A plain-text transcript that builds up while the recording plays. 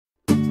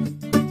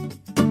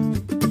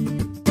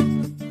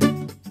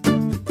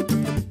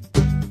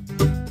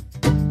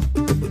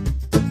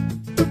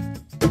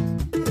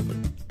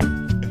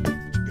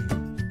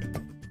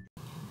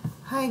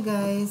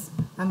guys,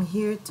 I'm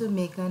here to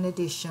make an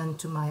addition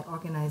to my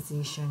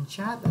organization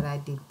chart that I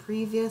did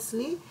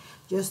previously,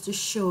 just to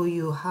show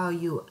you how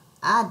you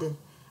add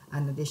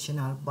an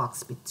additional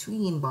box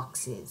between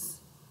boxes.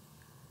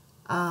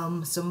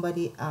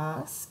 Somebody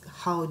asked,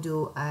 how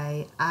do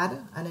I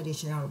add an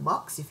additional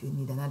box if you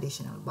need an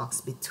additional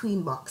box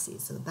between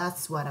boxes? So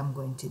that's what I'm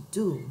going to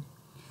do.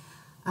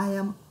 I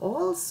am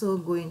also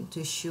going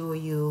to show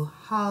you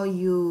how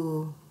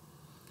you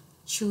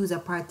choose a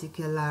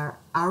particular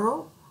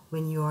arrow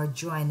when you are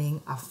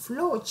joining a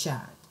flow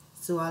chart.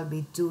 So I'll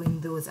be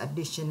doing those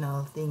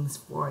additional things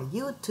for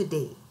you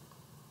today.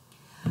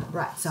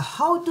 Right, so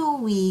how do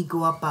we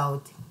go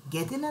about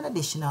getting an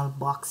additional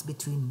box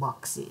between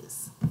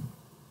boxes?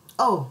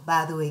 Oh,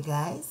 by the way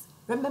guys,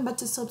 remember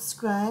to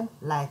subscribe,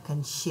 like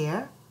and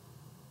share,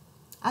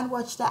 and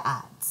watch the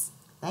ads.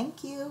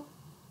 Thank you.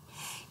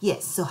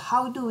 Yes, so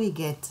how do we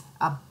get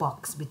a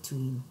box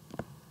between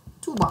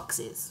two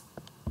boxes?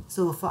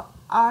 So for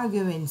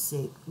argument's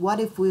sake, what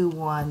if we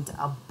want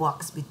a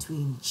box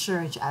between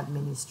church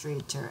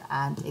administrator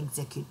and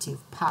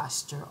executive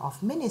pastor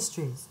of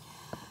ministries?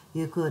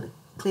 You could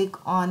click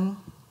on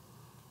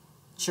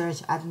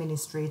church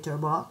administrator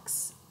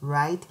box,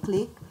 right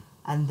click,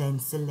 and then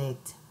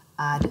select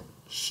add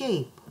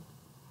shape.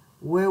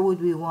 Where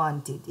would we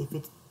want it? If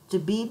it's to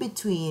be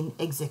between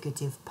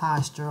executive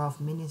pastor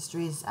of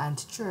ministries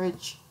and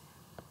church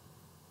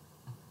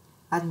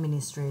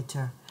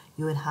administrator,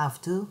 you would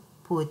have to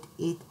put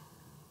it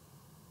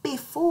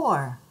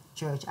before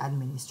church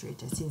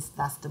administrator, since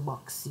that's the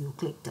box you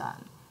clicked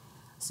on.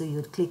 So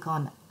you'd click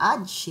on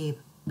add shape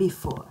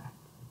before,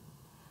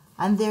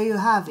 and there you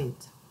have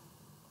it.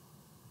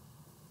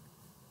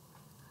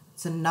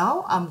 So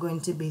now I'm going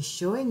to be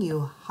showing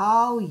you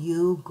how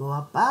you go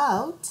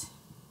about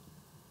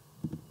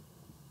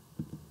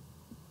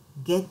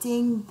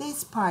getting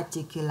this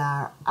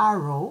particular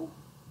arrow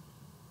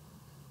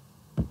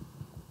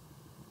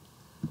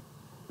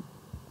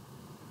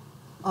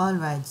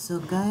Alright, so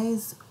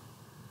guys,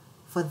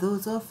 for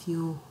those of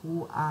you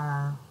who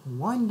are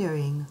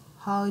wondering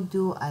how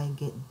do I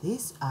get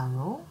this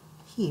arrow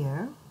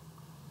here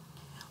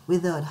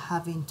without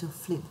having to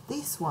flip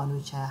this one,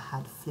 which I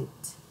had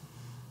flipped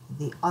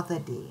the other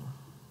day.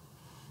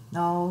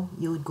 Now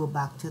you would go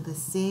back to the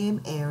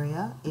same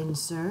area,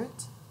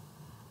 insert,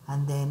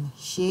 and then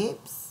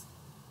shapes,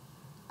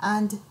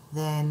 and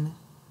then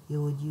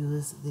you would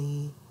use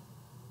the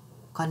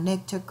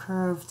connector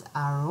curved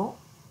arrow.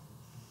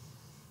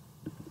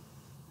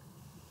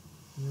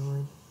 You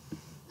would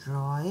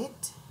draw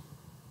it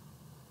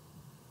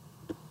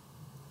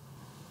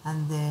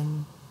and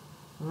then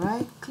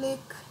right click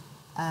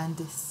and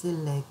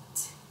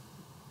select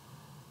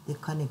the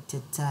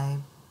connector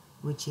type,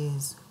 which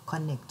is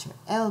connector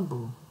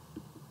elbow.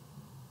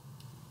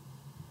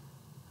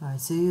 Alright,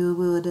 so you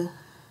would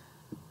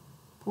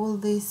pull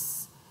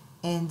this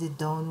end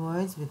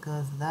downwards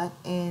because that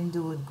end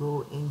would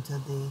go into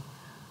the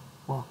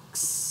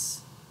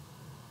box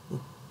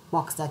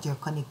that you're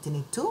connecting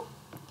it to,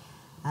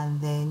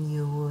 and then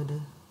you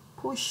would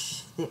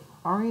push the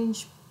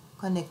orange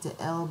connector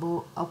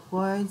elbow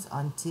upwards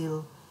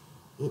until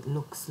it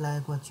looks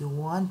like what you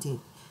want it,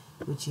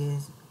 which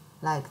is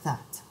like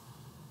that.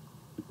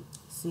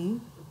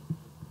 See?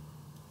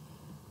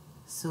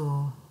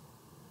 So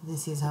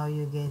this is how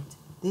you get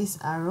this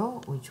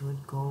arrow, which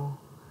would go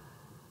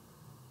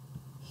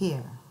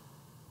here,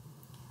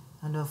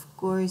 and of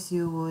course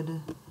you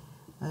would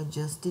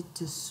adjust it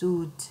to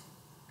suit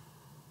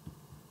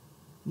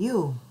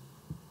you,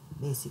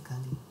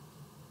 basically.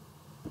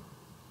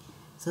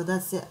 So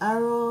that's the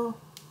arrow.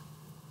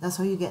 That's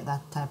how you get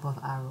that type of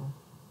arrow.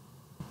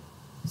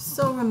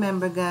 So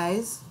remember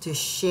guys, to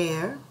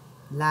share,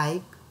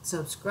 like,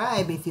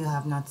 subscribe if you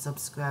have not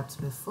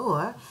subscribed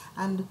before,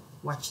 and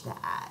watch the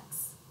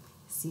ads.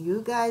 See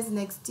you guys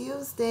next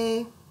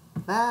Tuesday.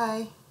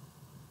 Bye.